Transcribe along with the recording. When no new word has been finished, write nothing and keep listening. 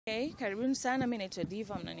Okay, karibuni sana, mimi naitwa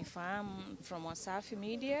Diva, mnanifahamu from Wasafi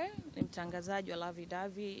Media, ni mtangazaji wa Lavi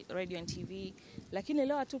Davi Radio and TV. Lakini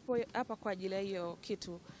leo tupo hapa kwa ajili ya hiyo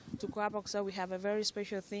kitu. Tuko hapa kwa sababu we have a very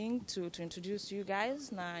special thing to introduce to you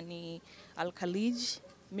guys, na ni Al-Khalij.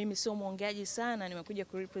 Mimi sio mwongeaji sana, nimekuja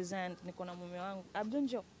ku represent, niko na mume wangu.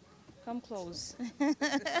 Abdunjo, come close.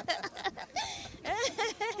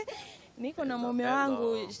 Niko na mume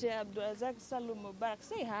wangu Sheikh Abdulrazak Salum Mubarak.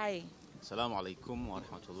 Say hi. Assalamu alaikum wa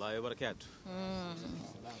rahmatullahi wa barakatuh.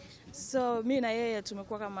 So mimi na yeye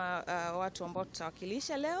tumekuwa kama watu ambao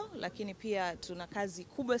tutawakilisha leo, lakini pia tuna kazi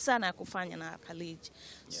kubwa sana ya kufanya na Khalij.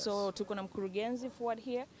 Yes. So tuko na mkurugenzi Fuad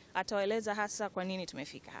here, atawaeleza hasa kwa nini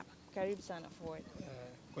tumefika hapa. Karibu sana Fuad.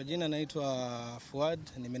 Kwa jina naitwa Fuad,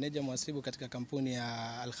 ni meneja mhasibu katika kampuni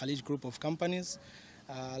ya Al-Khalij Group of Companies.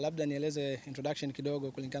 Labda nieleze introduction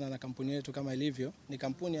kidogo kulingana na kampuni yetu kama ilivyo. Ni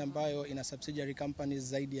kampuni ambayo ina subsidiary companies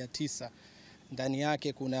zaidi ya 9. Ndani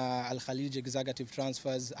yake kuna Al-Khalij Executive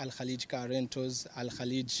Transfers, Al-Khalij Car Rentals,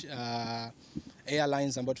 Al-Khalij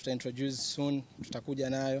Airlines ambayo tutaintroduce soon, tutakuja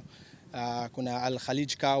nayo. Kuna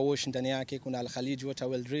Al-Khalij Car Wash ndani yake, kuna Al-Khalij Water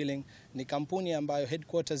Well Drilling. Ni kampuni ambayo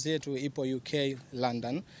headquarters yetu ipo UK,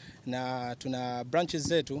 London, na tuna branches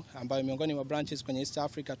zetu ambayo miongoni mwa branches kwenye East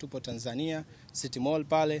Africa tupo Tanzania, City Mall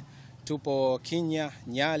pale, tupo Kenya,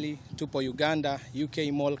 Nyali, tupo Uganda, UK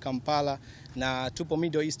Mall Kampala, na tupo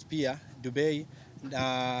Middle East pia, Dubai,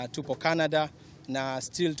 na tupo Canada, na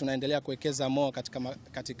still tunaendelea kuwekeza more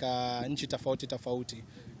katika nchi tofauti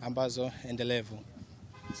ambazo endelevu.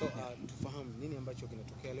 So tufahamu nini ambacho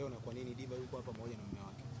kinatokea leo na kwa nini Diva yuko hapa pamoja na mume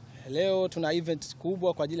wake? Leo tuna event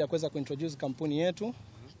kubwa kwa ajili ya kuweza kuintroduce kampuni yetu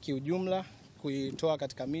kiujumla, kuitoa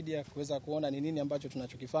katika media, kuweza kuona ni nini ambacho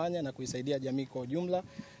tunachokifanya na kuisaidia jamii kwa ujumla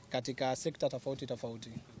katika sekta tofauti.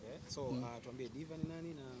 Okay. So tuambie Diva ni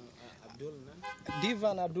nani na Abdul nani?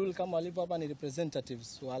 Diva na Abdul kama walivyo hapa ni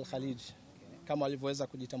representatives wa Al-Khalij, kama walivyoweza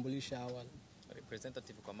kujitambulisha awali.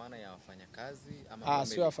 Representative kwa maana ya wafanyakazi ama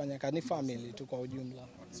sio wafanyakazi, ni family tu kwa ujumla.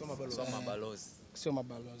 Sio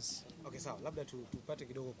mabalozi. Okay, sawa. Labda tupate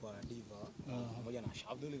kidogo kwa Diva pamoja na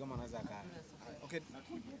Abdul kama anaweza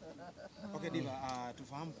Okay Diva,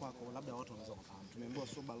 tufahamu kwako, labda watu wanaweza kufahamu. Tumeambiwa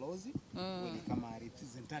sio balozi, wewe kama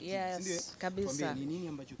representative. Yes, kabisa. Tuambie ni nini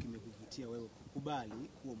ambacho kimekuvutia wewe kukubali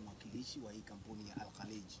kuwa mwakilishi wa hii kampuni ya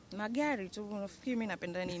Al-Khalij? Magari tu, unafikiri mimi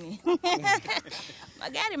napenda nini?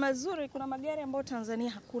 Magari mazuri, kuna magari ambayo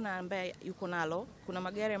Tanzania hakuna ambaye yuko nalo. Kuna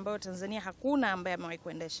magari ambayo Tanzania hakuna ambaye amewahi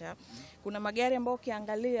kuendesha. Kuna magari ambayo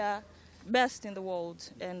ukiangalia best in the world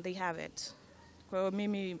and they have it. Kwa hiyo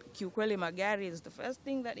mimi kiukweli magari is the first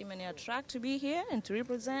thing that imeni attract to be here and to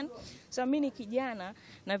represent. So mimi ni kijana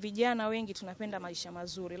na vijana wengi tunapenda maisha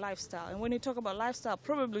mazuri, lifestyle. And when you talk about lifestyle,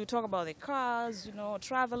 probably you talk about the cars, you know,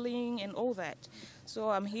 traveling and all that.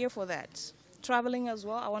 So I'm here for that. Traveling as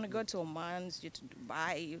well. I want to go to Oman, to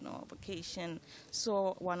Dubai, you know, vacation.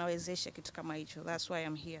 So wanawezesha kitu kama hicho. That's why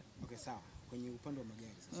I'm here. Okay, sawa. Kwenye upande wa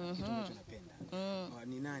magari sasa, kitu ambacho napenda.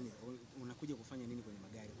 Ni nani unakuja kufanya nini kwenye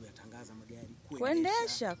magari? Kuyatangaza magari,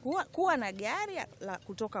 kuendesha, kuwa na gari la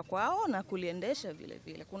kutoka kwao na kuliendesha vile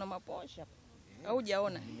vile. Kuna maposha.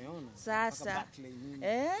 Hujaona? Nimeona. Sasa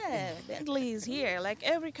Bentley is here. Like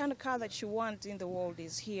every kind of car that you want in the world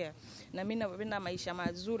is here. Na mimi napenda maisha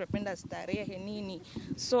mazuri, napenda starehe nini.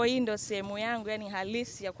 So hii ndio sehemu yangu, yani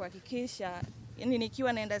halisi ya kuhakikisha yani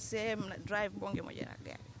nikiwa naenda sehemu na drive bonge moja na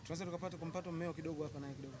gari. Tunaweza kumpata mmeo kidogo hapa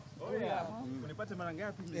naye kidogo. Unipate mara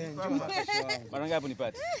ngapi? Mara ngapi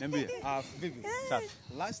unipate? Niambie. Vipi? Safi.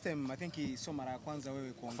 Last time I think so mara ya kwanza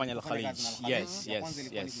wewe kufanya Al-Khalij. Yes. Kwanza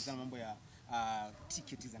ilikuwa ni kuzana mambo ya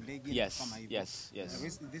tiketi za ndege kama hivyo. Yes.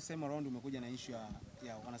 This time around umekuja na issue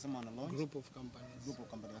ya wanasema wana launch Group of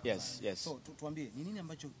companies. Yes. So tuambie ni nini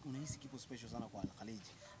ambacho unahisi kipo special sana kwa Al-Khalij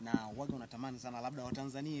na waga unatamani sana labda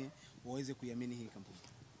Watanzania waweze kuiamini hii kampuni?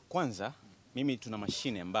 Kwanza mimi tuna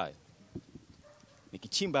mashine ambayo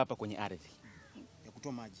nikichimba hapa kwenye ardhi ya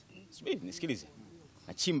kutoa maji. Subiri nisikilize.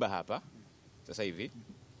 Nachimba hapa sasa hivi.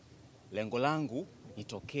 Lengo langu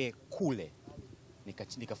nitokee kule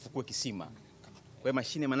nikafukue kisima. Kwa hiyo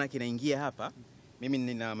mashine manake inaingia hapa. Mimi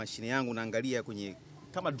nina mashine yangu naangalia kwenye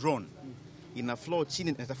kama drone. Ina flow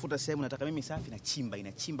chini, natafuta sehemu nataka mimi safi,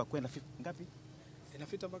 inachimba kwenda ngapi?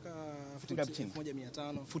 Inafika mpaka futi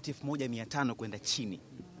 1500. Futi 1500 kwenda chini.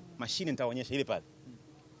 Mashine nitaonyesha ile pale.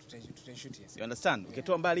 Tutashoot yes. You understand?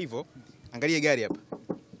 Ukitoa mbali hivyo, angalia gari hapa.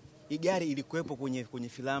 Hii gari ilikuwepo kwenye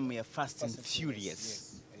filamu ya Fast and Furious.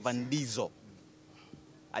 Yes. Van Diesel.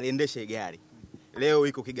 Aliendesha hii gari. Leo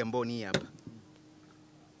iko Kigamboni hapa.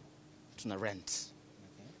 Tuna rent.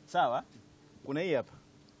 Sawa? Kuna hii hapa.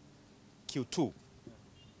 Q2.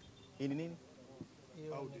 Hii ni nini?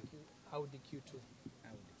 Audi Q2.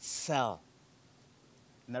 Excel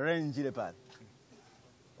na range ile pale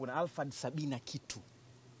kuna Alphard 70 na kitu.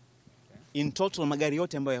 In total magari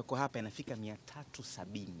yote ambayo yako hapa yanafika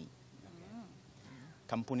 370.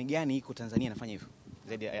 Kampuni gani iko Tanzania inafanya hivyo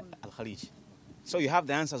zaidi ya Al-Khalij? So you have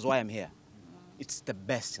the answers why I'm here. It's the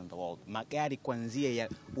best in the world. Magari kuanzia ya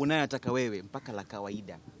unayotaka wewe mpaka la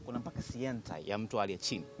kawaida. Kuna mpaka Sienta ya mtu aliye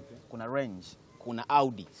chini. Kuna Range, kuna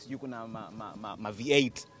Audi, sijui kuna ma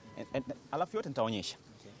V8. Alafu yote nitaonyesha.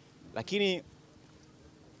 Lakini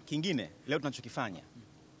kingine leo tunachokifanya,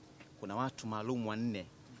 kuna watu maalum 4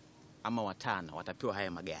 ama 5 watapewa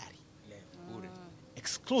haya magari.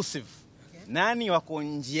 Exclusive. Nani wako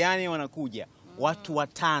njiani wanakuja? Watu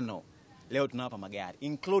 5 leo tunawapa magari,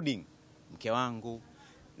 including mke wangu.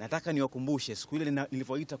 Nataka niwakumbushe siku ile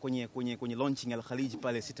nilivyoita kwenye launching Al-Khalij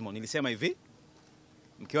pale City Mall, nilisema hivi,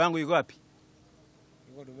 mke wangu yuko wapi?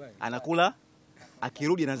 Yuko Dubai. Anakula,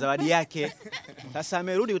 akirudi na zawadi yake. Sasa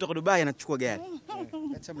amerudi kutoka Dubai anachukua gari.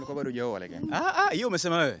 Acha mlikuwa bado hujaoa lakini. Hiyo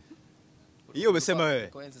umesema wewe. Hiyo umesema wewe.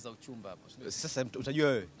 Kwa enzi za uchumba hapo. Sasa utajua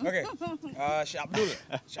wewe. Okay. Sheikh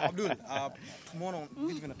Abdul, tumeona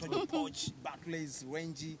vitu vinatoka Porsche, Bentley's,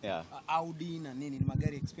 Range, Audi na nini, ni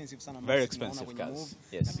magari expensive sana. Very expensive cars.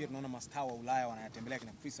 Yes. Na pia tunaona mastaa wa Ulaya wanayatembelea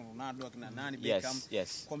kina Cristiano Ronaldo, kina nani Beckham.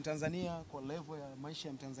 Yes. Kwa Mtanzania, kwa level ya maisha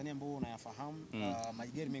ya Mtanzania ambao unayafahamu,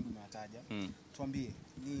 magari mengi umeyataja. Tuambie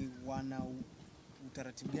ni wana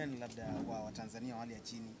utaratibu gani labda wa Tanzania wale ya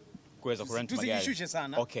chini kuweza kurent magari? Tusijishushe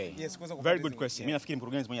sana. Okay. Yes, very good question. Mimi nafikiri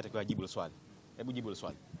mkurugenzi mwenyewe atakiwa ajibu hilo swali. Hebu jibu hilo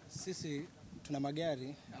swali. Sisi tuna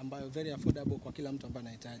magari ambayo very affordable kwa kila mtu ambaye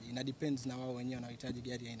anahitaji. Ina depends na wao wenyewe wanahitaji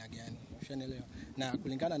gari aina gani. Ushanielewa? Na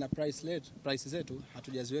kulingana na price zetu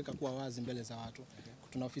hatujaziweka kuwa wazi mbele za watu.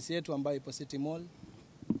 Tuna ofisi yetu ambayo ipo City Mall,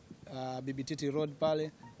 BBTT Road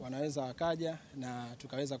pale, wanaweza wakaja na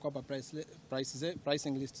tukaweza kuwapa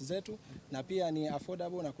pricing list zetu, na pia ni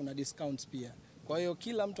affordable na kuna discounts pia. Kwa hiyo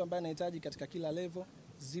kila mtu ambaye anahitaji katika kila level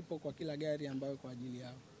zipo kwa kila gari ambayo kwa ajili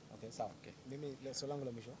yao. Okay, sawa. Mimi swali langu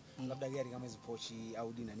la mwisho, labda gari kama hizi Porsche,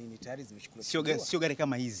 Audi na nini tayari zimeshukuru. Sio gari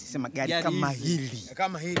kama hizi, sema gari kama hili.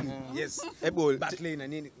 Kama hili. Yes. Hebu Bentley na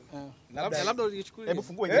nini? Labda ulichukua. Hebu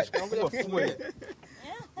fungua hiyo. Fungua hiyo.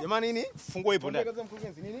 Jamani nini? Fungua hiyo ndani.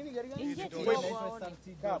 Mkurugenzi, ni nini gari gani?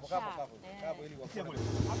 Hapo ili wafuate.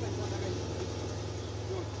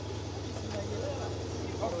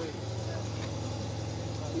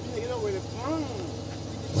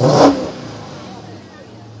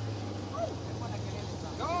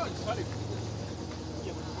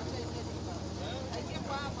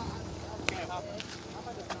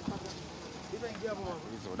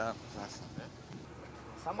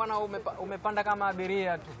 Sambana umepanda kama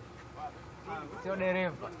abiria tu, sio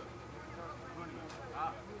dereva.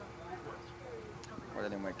 Ngoja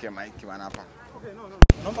nimwekee mic bana hapa.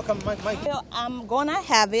 Naomba kama mic. I'm gonna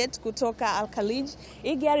have it kutoka Al-Khalij.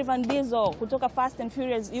 Hii gari Van Diesel kutoka Fast and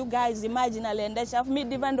Furious. You guys imagine aliendesha, afu mimi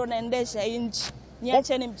Diva ndo naendesha inchi.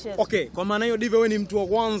 Niacheni mchezo. Okay, kwa maana hiyo Diva wewe ni mtu wa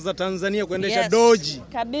kwanza Tanzania kuendesha Doji.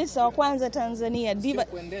 Kabisa wa kwanza Tanzania Diva.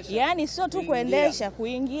 Yani sio tu kuendesha,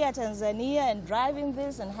 kuingia Tanzania and driving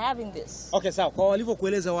this and having this. Okay, sawa. Kwa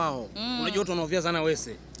walivyokueleza wao, unajua watu wanaovia sana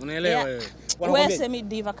Wese. Unaelewa wewe? Wese mi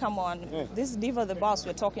Diva, come on. This is Diva the boss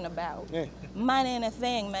we're talking about. Money ain't a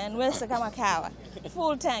thing, man. Wese kama kawa.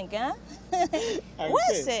 Full tank, huh?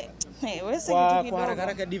 Wese. Wese kitu kidogo. Kwa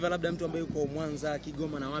haraka Diva, labda mtu ambaye yuko Mwanza,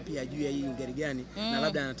 Kigoma na wapi ajue hii gari gani na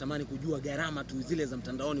labda anatamani kujua gharama tu zile za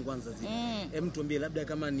mtandaoni kwanza zile. Hebu tuambie labda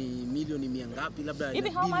kama ni milioni 100 ngapi labda. Hivi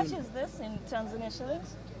how much is this in Tanzania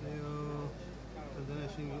shillings? Tanzania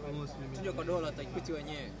shilingi almost Sio kwa dola ataikuti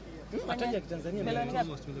wenyewe. Ataja Tanzania milioni 350.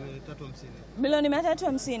 Milioni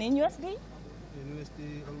 350 in USD? In USD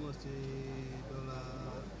almost dola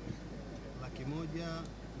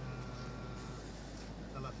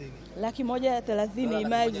 130,000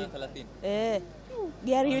 imagine.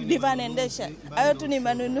 Gari Diva anaendesha. Hayo tu ni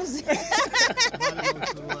manunuzi.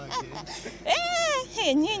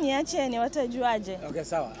 Nyinyi acheni watajuaje. Okay,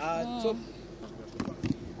 sawa. So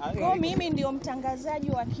kwa mimi ndio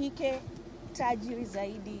mtangazaji wa kike tajiri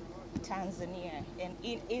zaidi Tanzania and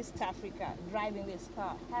in East Africa, driving this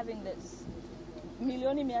car, having this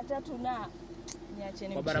milioni 300 na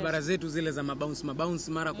niacheni kwa barabara zetu zile za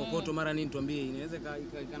mabounce mara kokoto mara nini, tuambie inaweza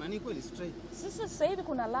kana nini kweli straight. Sasa hivi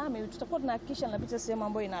kuna lami, tutakuwa tunahakikisha napita sehemu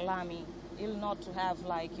ambayo ina lami. ili not to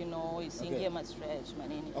have like, you know, isiingie stretch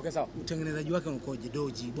manini. Okay, sawa. Utengenezaji wake unakoje?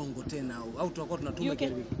 Doji, bongo tena au tutakuwa tunatumia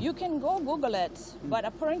kiharibika? You can go Google it, but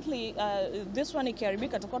apparently this one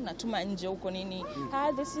ikiharibika tutakuwa tunatuma nje huko nini.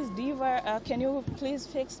 Hi, this is Diva, can you please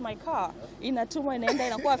fix my car? Inatuma inaenda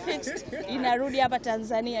inakuwa fixed, inarudi hapa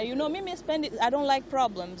Tanzania. You know, mimi I don't like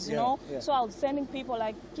problems, you know. So I'll sending people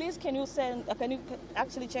like, please can you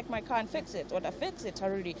actually check my car and fix it, or fix it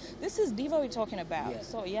already. This is Diva we're talking about. Yeah.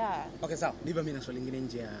 So yeah. Okay, sawa. Diva, mimi na swali lingine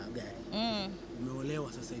nje ya gari.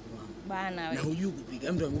 Umeolewa sasa hivi mama. Bana wewe. Na hujui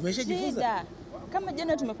kupiga. Mtu umeshajifunza? Kama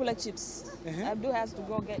jana tumekula chips. Abdul has to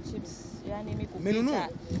go get chips. Yani mimi kupika. Menunua?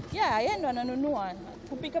 Yeah, yeye ndo ananunua.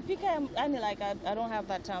 Kupika yani like I don't have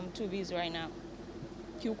that time too busy right now.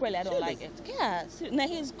 Kiukweli I don't like it. Yeah, na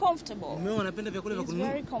he's comfortable. Mumewe anapenda vyakula vya kununua?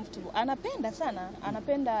 He's very comfortable. Anapenda sana.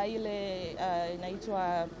 Anapenda ile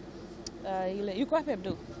inaitwa ile yuko wapi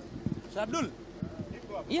Abdul? Abdul.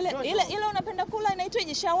 Ile unapenda kula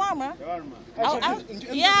inaitwa shawarma.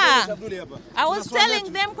 Yeah. I was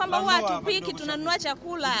telling them kwamba huwa tupiki tunanunua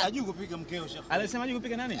chakula. Hajui kupika mkeo shekhi. Alisema hajui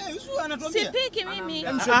kupika nani? Yusu anatuambia. Sipiki mimi.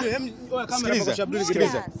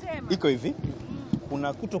 Sikiliza. Iko hivi.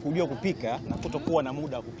 Kuna kujua kupika na kutokuwa na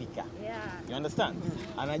muda wa kupika. You understand?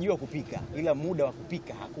 Anajua kupika ila muda wa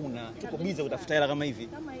kupika hakuna. Tuko busy kutafuta hela kama hivi.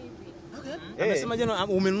 Amesema jana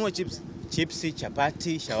umenunua chips. Chipsi,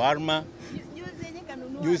 chapati, shawarma.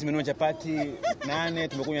 Juzi nimenunua chapati 8,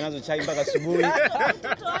 tumekunywa nazo chai mpaka asubuhi.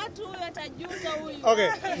 Mtoto watu huyu atajuta huyu. Okay,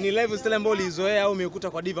 ni lifestyle ambayo ulizoea au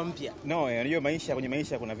umekuta kwa Diva mpya? No, unajua kwenye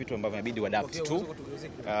maisha kuna vitu ambavyo inabidi uadapt tu.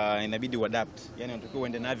 Inabidi uadapt. Yaani unatakiwa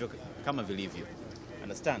uende navyo kama vilivyo.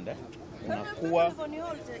 Understand? Unakuwa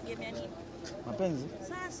mapenzi.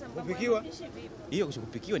 Sasa kupikiwa hiyo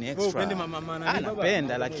kupikiwa ni extra.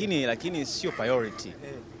 Napenda lakini sio priority.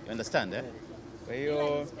 You understand? Kwa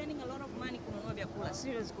hiyo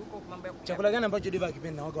chakula gani ambacho Diva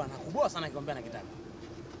akipenda wako anakubwa sana akikwambia anakitaka?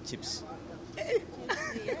 Chips.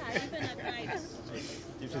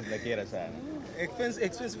 Chips zinakera sana.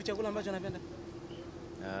 Expensive chakula ambacho anapenda?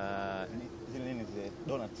 Zile nini zile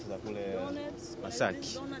donuts za kule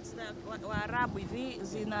Masaki. Donuts wa Arabu hivi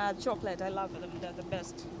zina chocolate. I love them, they're the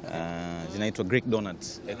best. Zinaitwa Greek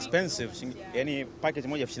donuts. Expensive, yani package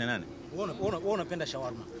moja 28. Wewe unapenda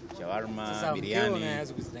shawarma? Shawarma, biriani.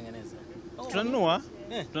 Unaweza kuzitengeneza?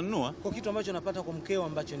 Tunanunua. Kwa kitu ambacho unapata kwa mkeo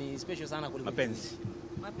ambacho ni special sana kuliko mapenzi.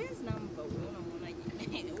 Mapenzi nampa huyo,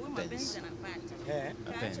 unamwonaje? Huyo mapenzi anapata.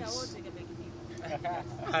 Kaacha wote kabisa.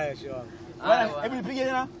 Haya shawarma. Bwana, hebu nipige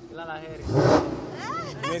tena. Lala heri.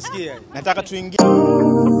 Nimesikia. Nataka tuingie.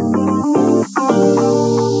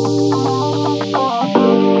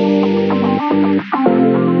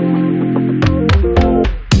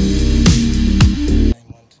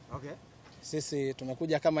 Okay. Sisi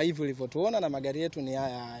tumekuja kama hivi ulivyotuona na magari yetu ni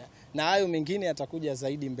haya. Na hayo mengine yatakuja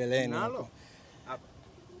zaidi mbeleni.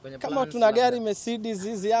 Kama tuna gari Mercedes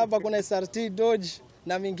hizi hapa, kuna SRT, Dodge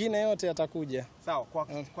na mengine yote yatakuja. Sawa,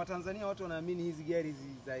 kwa Tanzania watu wanaamini hizi gari hizi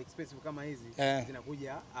za expensive kama hizi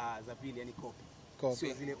zinakuja za pili, yani copy.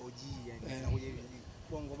 Sio zile OG, yani zinakuja hivi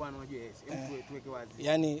bongo bwana, unajua tuweke wazi.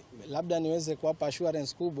 Yani labda niweze kuwapa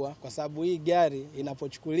assurance kubwa kwa sababu hii gari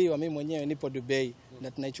inapochukuliwa, mimi mwenyewe nipo Dubai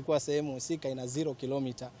na tunaichukua sehemu husika ina 0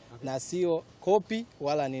 kilomita na sio copy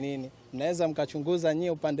wala ni nini. Mnaweza mkachunguza nyie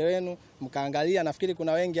upande wenu, mkaangalia. Nafikiri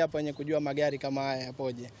kuna wengi hapa wenye kujua magari kama haya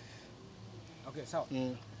yapoje. Okay, sawa.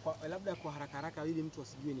 Labda kwa haraka ili mtu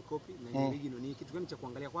asijue ni copy na original ni kitu gani cha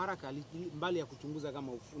kuangalia kwa haraka mbali ya kuchunguza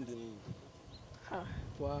kama ufundi nini?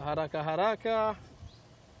 Kwa haraka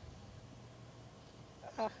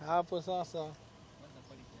hapo sasa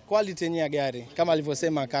quality ya gari kama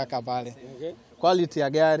alivyosema kaka pale. Quality ya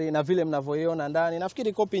gari na vile mnavyoiona ndani.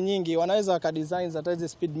 Nafikiri copy nyingi wanaweza wakadesign hata hizo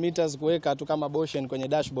speed meters kuweka tu kama Boschen kwenye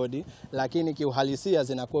dashboard, lakini kiuhalisia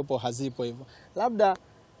zinakuepo hazipo hivyo. Labda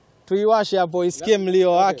tuiwashe hapo isikie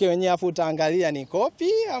mlio wake wenyewe afu utaangalia ni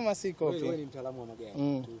copy ama si copy. Wewe ni mtaalamu wa magari.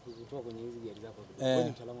 Kutoka kwenye hizi gari zako. Wewe ni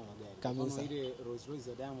mtaalamu wa magari. Kabisa. Ile Rolls Royce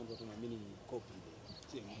za Diamond ndio tunaamini ni copy.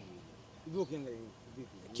 Hivyo ukiangalia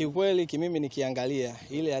kiukweli kimimi nikiangalia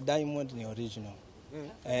ile ya Diamond ni original.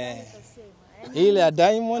 Ile ya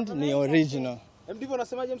Diamond ni original. Ndivyo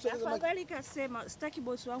unasemaje msaidizi? Afadhali kasema sitaki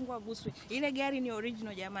boss wangu aguswe. Ile gari ni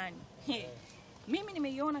original jamani. Mimi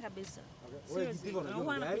nimeiona kabisa. Wewe ndivyo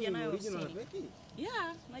unajua gari ni original na fake?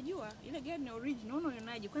 Yeah, najua. Ile gari ni original.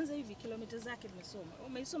 Unaonaje? Kwanza hivi kilomita zake nimesoma.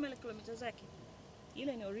 Umeisoma ile kilomita zake?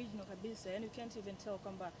 Ile ni original kabisa. Yani you can't even tell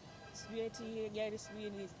kwamba sijui gari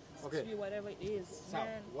sijui whatever it is. Sawa.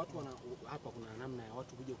 Watu hapa kuna namna ya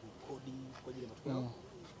watu kuja kukodi kwa ajili ya matukio.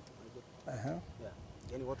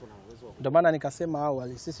 yani watu wana uwezo. Ndio maana nikasema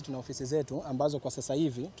awali sisi tuna ofisi zetu ambazo kwa sasa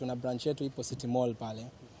hivi tuna branch yetu ipo City Mall pale.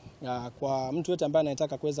 Kwa mtu yote ambaye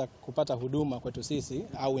anataka kuweza kupata huduma kwetu sisi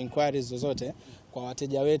au inquiries zozote, kwa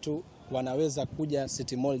wateja wetu wanaweza kuja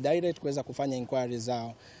City Mall direct kuweza kufanya inquiries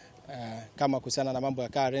zao. Kama kuhusiana na mambo ya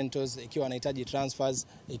car rentals, ikiwa wanahitaji transfers,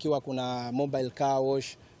 ikiwa kuna mobile car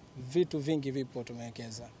wash, vitu vingi vipo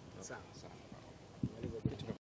tumewekeza.